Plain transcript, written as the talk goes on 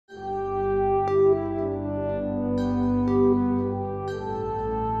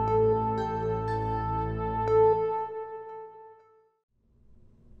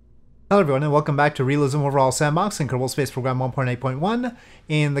Hello everyone and welcome back to Realism Overhaul Sandbox in Kerbal Space Program 1.8.1.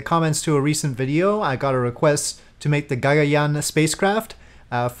 In the comments to a recent video, I got a request to make the Gaganyaan spacecraft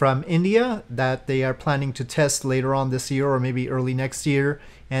from India that they are planning to test later on this year or maybe early next year,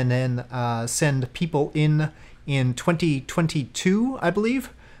 and then send people in 2022, I believe,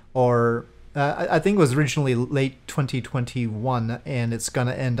 or I think it was originally late 2021 and it's going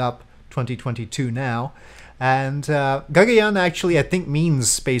to end up 2022 now. And Gaganyaan actually, I think, means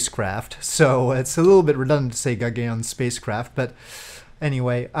spacecraft, so it's a little bit redundant to say Gaganyaan spacecraft, but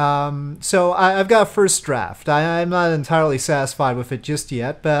anyway, so I've got a first draft. I'm not entirely satisfied with it just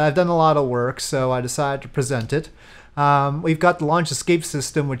yet, but I've done a lot of work, so I decided to present it. We've got the launch escape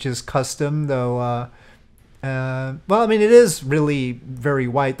system, which is custom, though, well, I mean, it is really very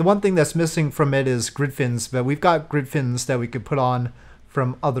white. The one thing that's missing from it is grid fins, but we've got grid fins that we could put on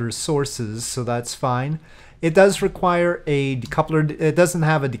from other sources, so that's fine. It does require a decoupler. It doesn't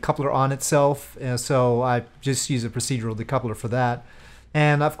have a decoupler on itself, so I just use a procedural decoupler for that.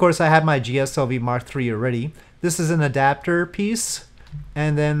 And of course I have my GSLV Mk III already. This is an adapter piece,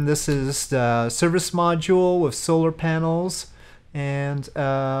 and then this is the service module with solar panels and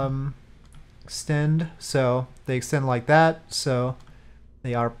extend. So they extend like that, so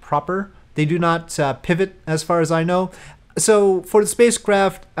they are proper. They do not pivot as far as I know. So for the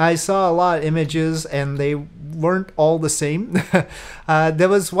spacecraft, I saw a lot of images and they weren't all the same. There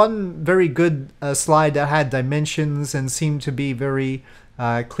was one very good slide that had dimensions and seemed to be very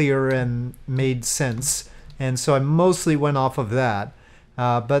clear and made sense. And so I mostly went off of that.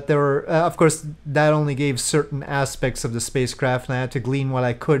 But there were, of course, that only gave certain aspects of the spacecraft, and I had to glean what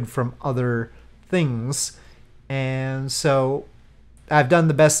I could from other things. And so I've done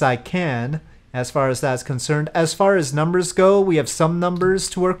the best I can as far as that's concerned. As far as numbers go, we have some numbers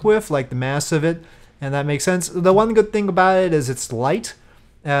to work with, like the mass of it, and that makes sense. The one good thing about it is it's light.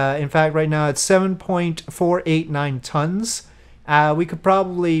 In fact, right now it's 7.489 tons. We could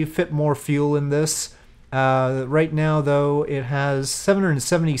probably fit more fuel in this. Right now, though, it has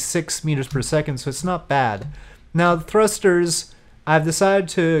 776 meters per second, so it's not bad. Now, the thrusters, I've decided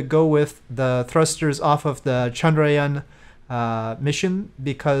to go with the thrusters off of the Chandrayaan mission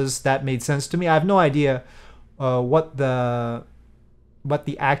because that made sense to me. I have no idea what the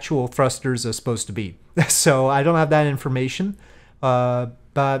actual thrusters are supposed to be, so I don't have that information.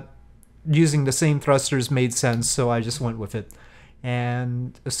 But using the same thrusters made sense, so I just went with it.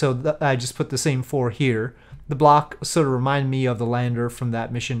 And so I just put the same 4 here. The block sort of reminded me of the lander from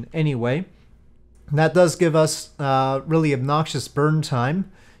that mission anyway. And that does give us really obnoxious burn time.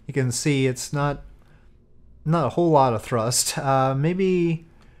 You can see it's not a whole lot of thrust. Maybe,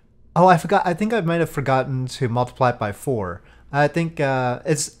 oh, I forgot. I think I might have forgotten to multiply it by 4. I think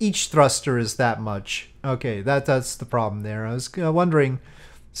it's each thruster is that much. Okay, that's the problem there. I was wondering.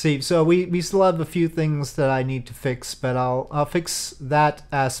 See, so we still have a few things that I need to fix, but I'll fix that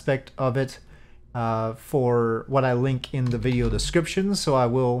aspect of it for what I link in the video description. So I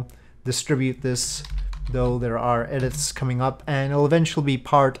will distribute this, though there are edits coming up, and it'll eventually be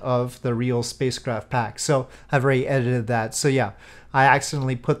part of the real spacecraft pack. So I've already edited that. So yeah, I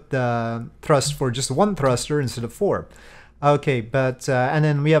accidentally put the thrust for just 1 thruster instead of 4. Okay, but and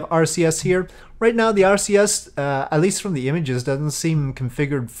then we have RCS here. Right now the RCS, at least from the images, doesn't seem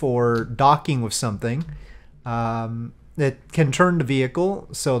configured for docking with something. It can turn the vehicle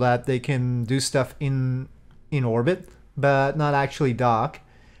so that they can do stuff in orbit, but not actually dock.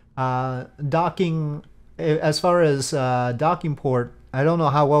 Docking, as far as docking port, I don't know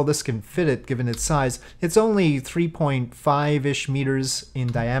how well this can fit it given its size. It's only 3.5-ish meters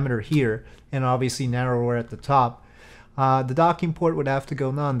in diameter here, and obviously narrower at the top. The docking port would have to go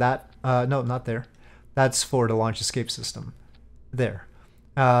on that. No, not there. That's for the launch escape system. There.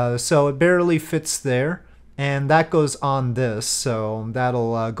 So it barely fits there, and that goes on this, so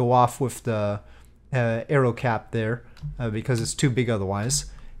that'll go off with the aero cap there because it's too big otherwise.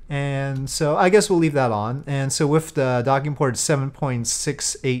 And so I guess we'll leave that on. And so with the docking port,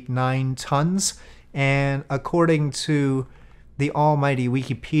 7.689 tons, and according to the almighty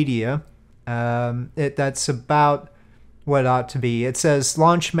Wikipedia, that's about what it ought to be. It says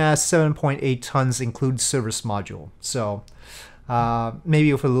launch mass 7.8 tons includes service module. So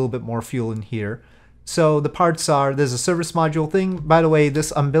maybe with a little bit more fuel in here. So the parts are, there's a service module thing. By the way,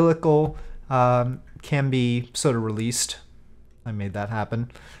 this umbilical can be sort of released. I made that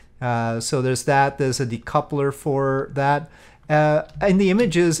happen. So there's that. There's a decoupler for that. In the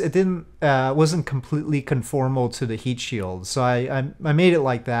images, it wasn't completely conformal to the heat shield. So I made it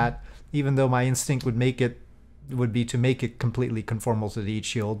like that, even though my instinct would be to make it completely conformal to the heat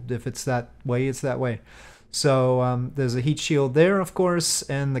shield. If it's that way, it's that way. So there's a heat shield there, of course,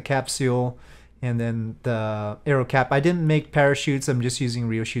 and the capsule, and then the aero cap. I didn't make parachutes. I'm just using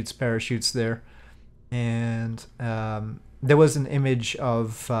RioShoot's parachutes there. And there was an image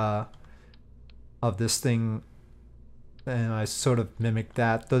of this thing, and I sort of mimicked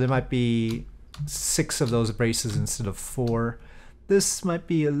that, though there might be 6 of those braces instead of 4. This might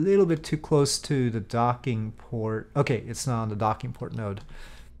be a little bit too close to the docking port. Okay, it's not on the docking port node.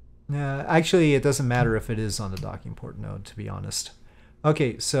 Actually, it doesn't matter if it is on the docking port node, to be honest.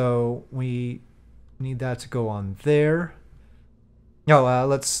 Okay, so we need that to go on there. Oh,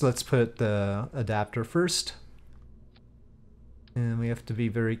 let's put the adapter first. And we have to be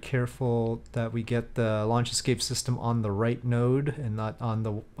very careful that we get the launch escape system on the right node and not on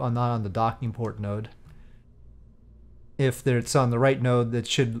the docking port node. If it's on the right node, that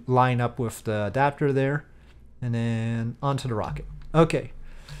should line up with the adapter there, and then onto the rocket. Okay.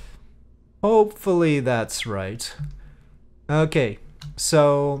 Hopefully that's right. Okay,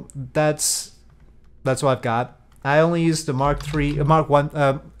 so that's what I've got. I only used the Mark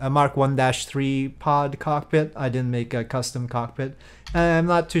 1-3 pod cockpit. I didn't make a custom cockpit. I'm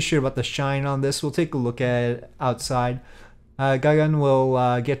not too sure about the shine on this. We'll take a look at it outside. Gagan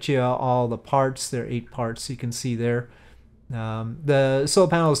will get you all the parts. There are 8 parts you can see there. The solar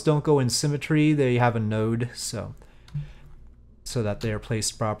panels don't go in symmetry. They have a node, so that they are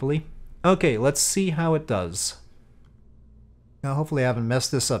placed properly. Okay, let's see how it does. Now, hopefully I haven't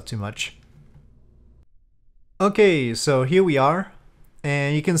messed this up too much. Okay, so here we are,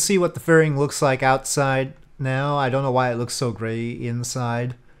 and you can see what the fairing looks like outside now. I don't know why it looks so gray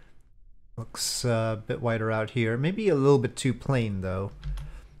inside. Looks a bit whiter out here. Maybe a little bit too plain though.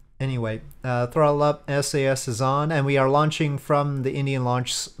 Anyway, throttle up, SAS is on, and we are launching from the Indian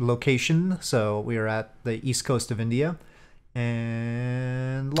launch location, so we are at the east coast of India.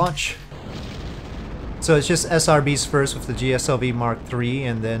 And launch. So it's just SRBs first with the GSLV Mark III,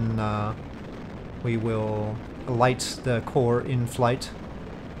 and then we will light the core in flight.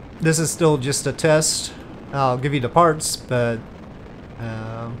 This is still just a test. I'll give you the parts, but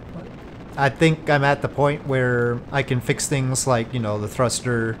I think I'm at the point where I can fix things like, you know, the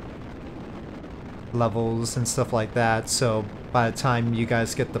thruster levels and stuff like that. So by the time you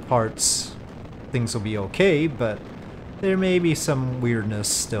guys get the parts, things will be okay, but there may be some weirdness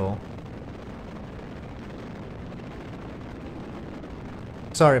still.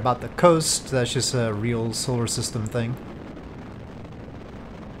 Sorry about the coast, that's just a real solar system thing.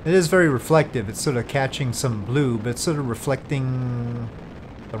 It is very reflective. It's sort of catching some blue, but it's sort of reflecting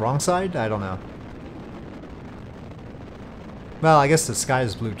the wrong side? I don't know. Well, I guess the sky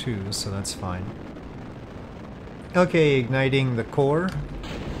is blue too, so that's fine. Okay, igniting the core.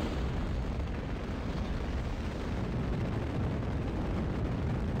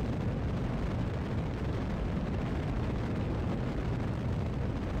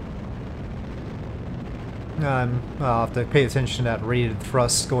 I'll have to pay attention to that rated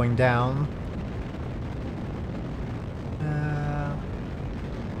thrust going down.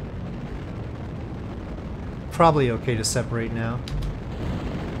 Probably okay to separate now.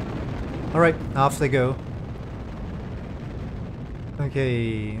 Alright, off they go.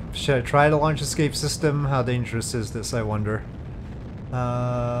 Okay, should I try the launch escape system? How dangerous is this, I wonder?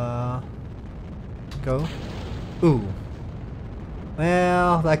 Go. Ooh.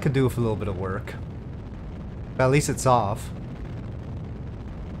 Well, that could do with a little bit of work. But at least it's off.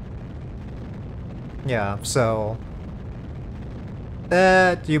 Yeah, so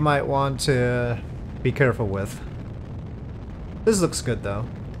that you might want to be careful with. This looks good though.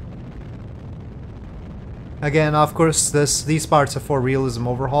 Again, of course, these parts are for Realism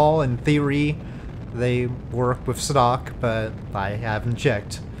Overhaul. In theory, they work with stock, but I haven't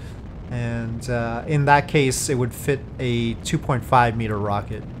checked. And in that case, it would fit a 2.5 meter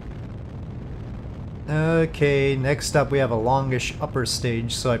rocket. Okay, next up we have a longish upper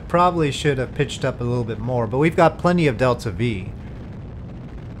stage, so I probably should have pitched up a little bit more, but we've got plenty of delta V.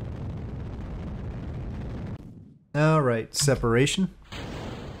 Alright, separation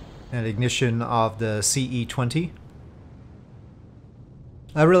and ignition of the CE-20.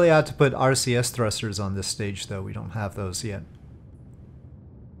 I really ought to put RCS thrusters on this stage though, we don't have those yet.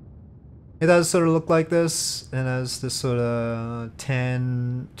 It does sort of look like this, and has this sort of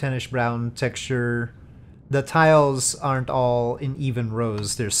 10-ish brown texture. The tiles aren't all in even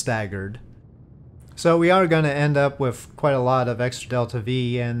rows, they're staggered. So we are going to end up with quite a lot of extra delta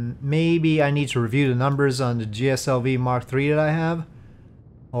V, and maybe I need to review the numbers on the GSLV Mark III that I have.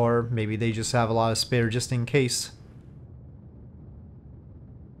 Or maybe they just have a lot of spare just in case.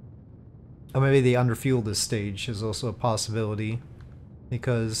 Or maybe they underfueled this stage is also a possibility.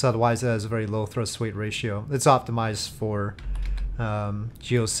 because otherwise it has a very low thrust weight ratio. It's optimized for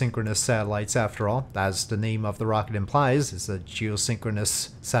geosynchronous satellites after all. As the name of the rocket implies, it's a geosynchronous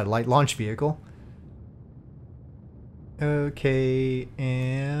satellite launch vehicle. Okay,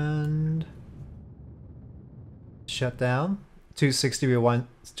 and shut down. 260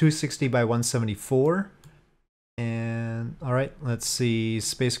 by 174. And all right, let's see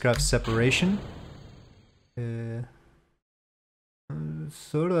spacecraft separation.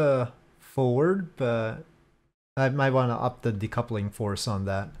 Sort of forward, but I might want to up the decoupling force on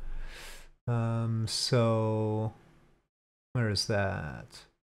that. So where is that?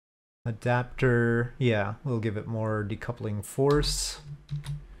 Adapter, yeah, we'll give it more decoupling force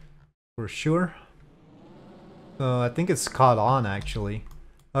for sure. I think it's caught on actually.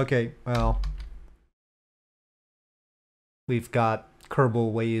 Okay, well, we've got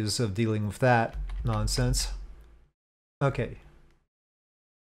Kerbal ways of dealing with that nonsense. Okay.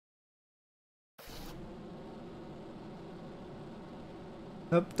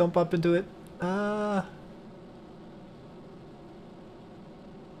 Oh, don't bump into it.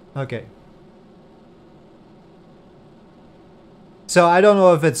 Okay. So I don't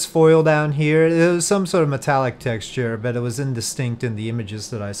know if it's foil down here. It was some sort of metallic texture, but it was indistinct in the images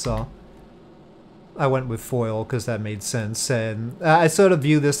that I saw. I went with foil because that made sense, and I sort of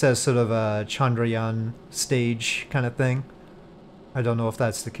view this as sort of a Chandrayaan stage kind of thing. I don't know if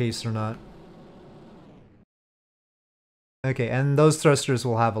that's the case or not. Okay, and those thrusters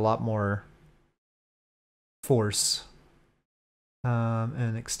will have a lot more force.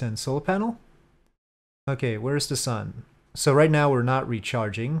 And extend solar panel. Okay, where's the sun? So right now we're not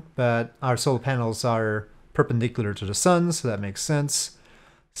recharging, but our solar panels are perpendicular to the sun, so that makes sense.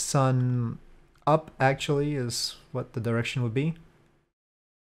 Sun up actually is what the direction would be.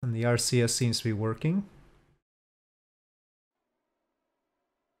 And the RCS seems to be working.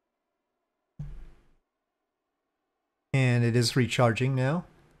 And it is recharging now.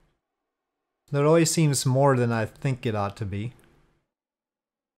 That always seems more than I think it ought to be.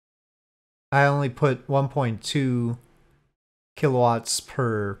 I only put 1.2 kilowatts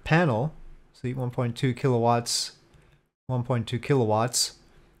per panel. See, 1.2 kilowatts, 1.2 kilowatts.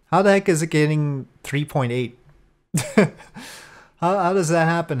 How the heck is it getting 3.8? How does that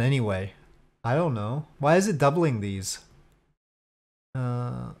happen anyway? I don't know. Why is it doubling these?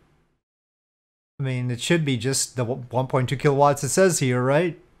 I mean, it should be just the 1.2 kilowatts it says here,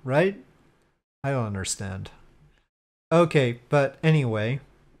 right? Right? I don't understand. Okay, but anyway.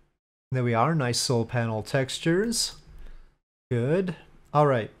 There we are, nice solar panel textures. Good.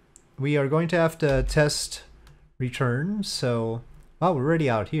 Alright, we are going to have to test return, so... Wow, we're already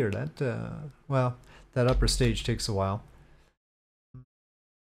out here. Well, that upper stage takes a while.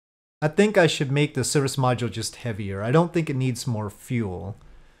 I think I should make the service module just heavier. I don't think it needs more fuel.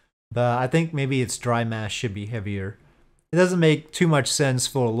 But I think maybe its dry mass should be heavier. It doesn't make too much sense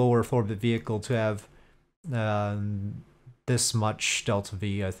for a lower orbit vehicle to have this much delta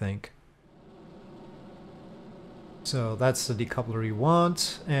V, I think. So that's the decoupler we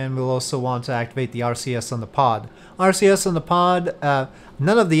want, and we'll also want to activate the RCS on the pod. RCS on the pod,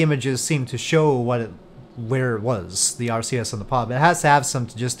 none of the images seem to show where it was, the RCS on the pod, but it has to have some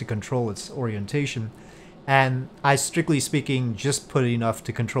just to control its orientation. And I, strictly speaking, just put enough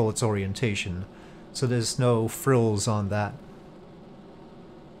to control its orientation. So there's no frills on that.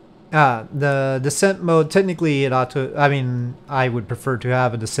 The descent mode, technically it ought to, I mean, I would prefer to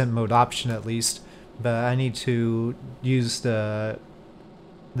have a descent mode option at least. But I need to use the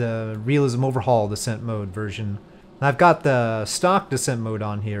Realism Overhaul descent mode version. I've got the stock descent mode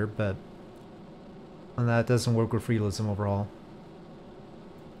on here, but that doesn't work with Realism Overhaul.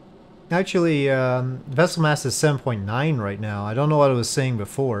 Actually, vessel mass is 7.9 right now. I don't know what I was saying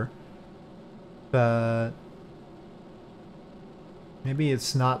before, but maybe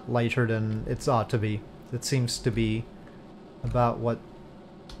it's not lighter than it ought to be. It seems to be about what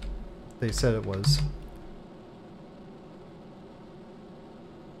they said it was.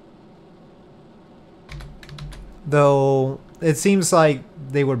 Though it seems like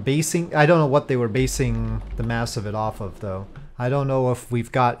they were basing, I don't know what they were basing the mass of it off of though. I don't know if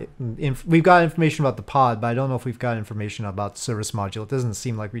we've got information about the pod, but I don't know if we've got information about the service module. It doesn't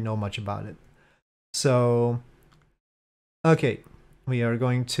seem like we know much about it. So okay, we are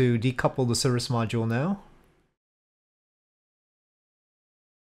going to decouple the service module now.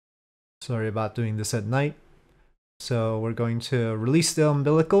 Sorry about doing this at night. So we're going to release the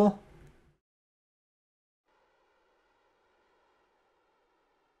umbilical.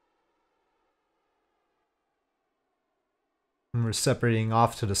 And we're separating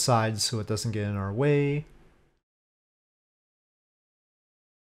off to the side so it doesn't get in our way.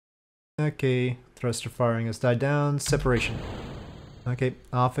 Okay, thruster firing has died down. Separation. Okay,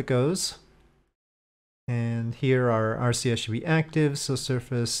 off it goes. And here our RCS should be active, so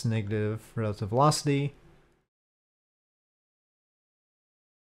surface negative relative velocity.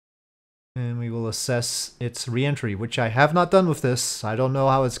 And we will assess its re-entry, which I have not done with this. I don't know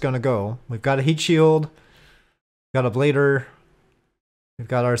how it's going to go. We've got a heat shield, got a blader, we've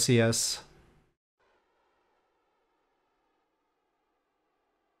got RCS.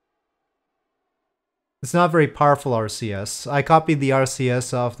 It's not very powerful RCS. I copied the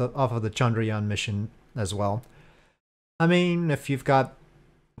RCS off of the Chandrayaan mission as well. I mean, if you've got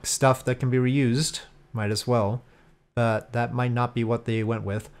stuff that can be reused, might as well. But that might not be what they went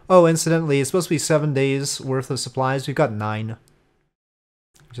with. Oh, incidentally, it's supposed to be 7 days worth of supplies. We've got 9.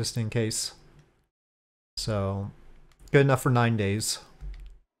 Just in case. So, good enough for 9 days.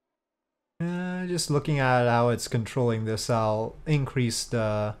 Just looking at how it's controlling this, I'll increase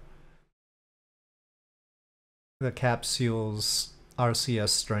the capsule's RCS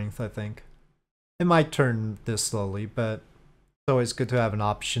strength, I think. It might turn this slowly, but it's always good to have an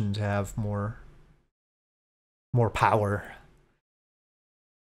option to have more power.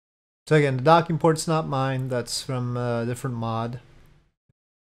 So again, the docking port's not mine, that's from a different mod.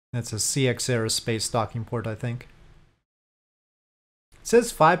 That's a CX Aerospace docking port, I think. It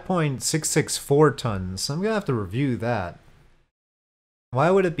says 5.664 tons. I'm gonna have to review that.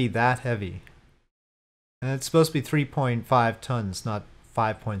 Why would it be that heavy? And it's supposed to be 3.5 tons, not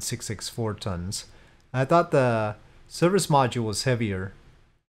 5.664 tons. I thought the service module was heavier.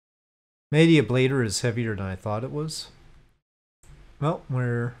 Maybe a blader is heavier than I thought it was. Well,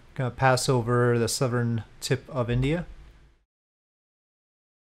 we're gonna pass over the southern tip of India.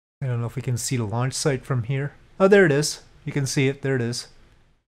 I don't know if we can see the launch site from here. Oh, there it is. You can see it. There it is.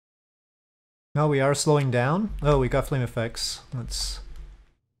 No, we are slowing down. Oh, we got flame effects. Let's...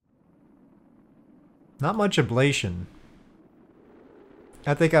 Not much ablation.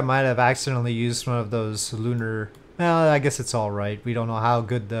 I think I might have accidentally used one of those lunar... Well, I guess it's alright. We don't know how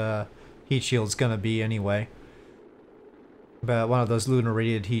good the heat shield's gonna be anyway. But one of those lunar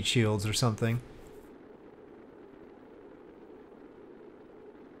radiated heat shields or something.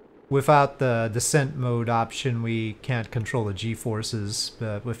 Without the descent mode option, we can't control the G-forces,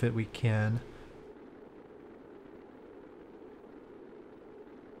 but with it we can.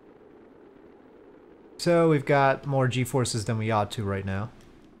 So we've got more G-forces than we ought to right now.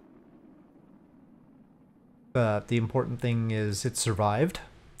 But the important thing is it survived.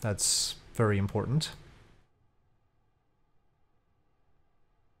 That's very important.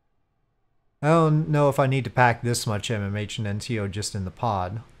 I don't know if I need to pack this much MMH and NTO just in the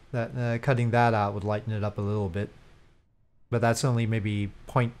pod. That cutting that out would lighten it up a little bit. But that's only maybe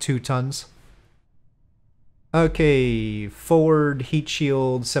 0.2 tons. Okay, forward heat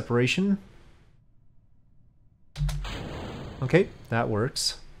shield separation. Okay, that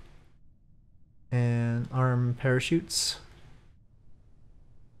works. And arm parachutes.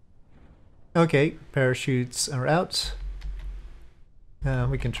 Okay, parachutes are out.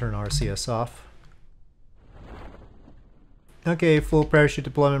 We can turn RCS off. Okay, full parachute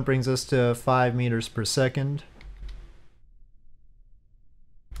deployment brings us to 5 meters per second.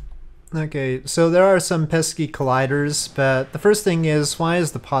 Okay, so there are some pesky colliders, but the first thing is, why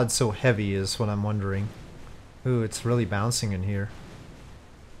is the pod so heavy is what I'm wondering. Ooh, it's really bouncing in here.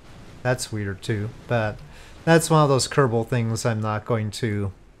 That's weird too, but that's one of those Kerbal things I'm not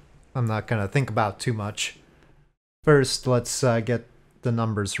gonna think about too much. First, let's get the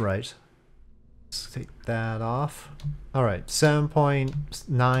numbers right. Let's take that off. Alright,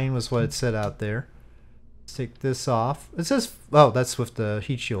 7.9 was what it said out there. Let's take this off. It says, oh, that's with the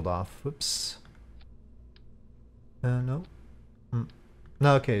heat shield off. Whoops. No.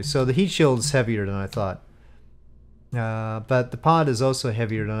 No, okay, so the heat shield is heavier than I thought. But the pod is also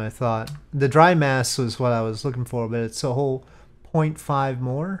heavier than I thought. The dry mass was what I was looking for, but it's a whole 0.5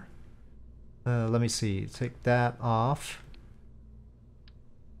 more. Let me see. Take that off.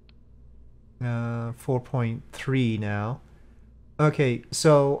 4.3 now. Okay,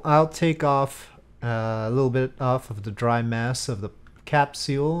 so I'll take off a little bit off of the dry mass of the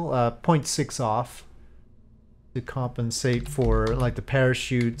capsule. 0.6 off to compensate for like the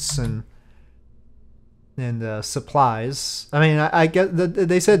parachutes and supplies. I mean, I get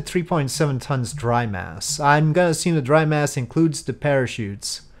they said 3.7 tons dry mass. I'm gonna assume the dry mass includes the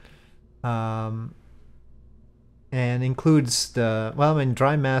parachutes, and includes the, well, I mean,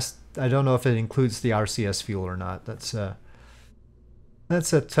 dry mass. I don't know if it includes the RCS fuel or not. That's a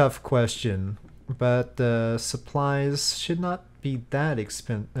tough question. But the supplies should not be that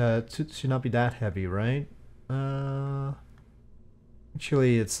should not be that heavy, right?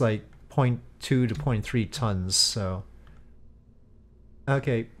 Actually, it's like 0.2 to 0.3 tons, so...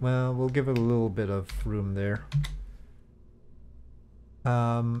 Okay, well, we'll give it a little bit of room there.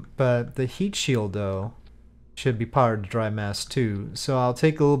 But the heat shield, though, should be powered to dry mass too. So I'll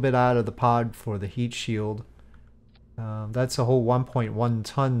take a little bit out of the pod for the heat shield. That's a whole 1.1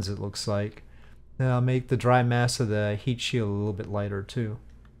 tons, it looks like. And I'll make the dry mass of the heat shield a little bit lighter too.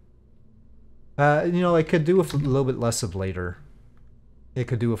 You know, I could do with a little bit less of later. It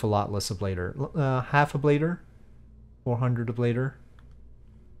could do with a lot less of later. Half of later? 400 of later?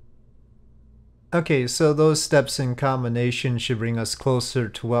 Okay, so those steps in combination should bring us closer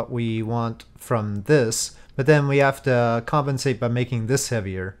to what we want from this, but then we have to compensate by making this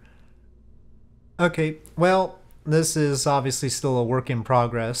heavier. Okay, well, this is obviously still a work in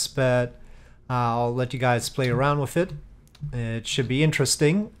progress, but I'll let you guys play around with it. It should be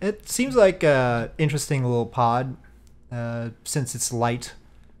interesting. It seems like an interesting little pod, since it's light,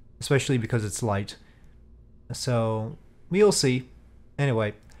 especially because it's light. So, we'll see.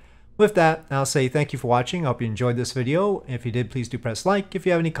 Anyway. With that, I'll say thank you for watching. I hope you enjoyed this video. If you did, please do press like. If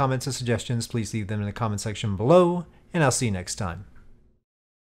you have any comments or suggestions, please leave them in the comment section below, and I'll see you next time.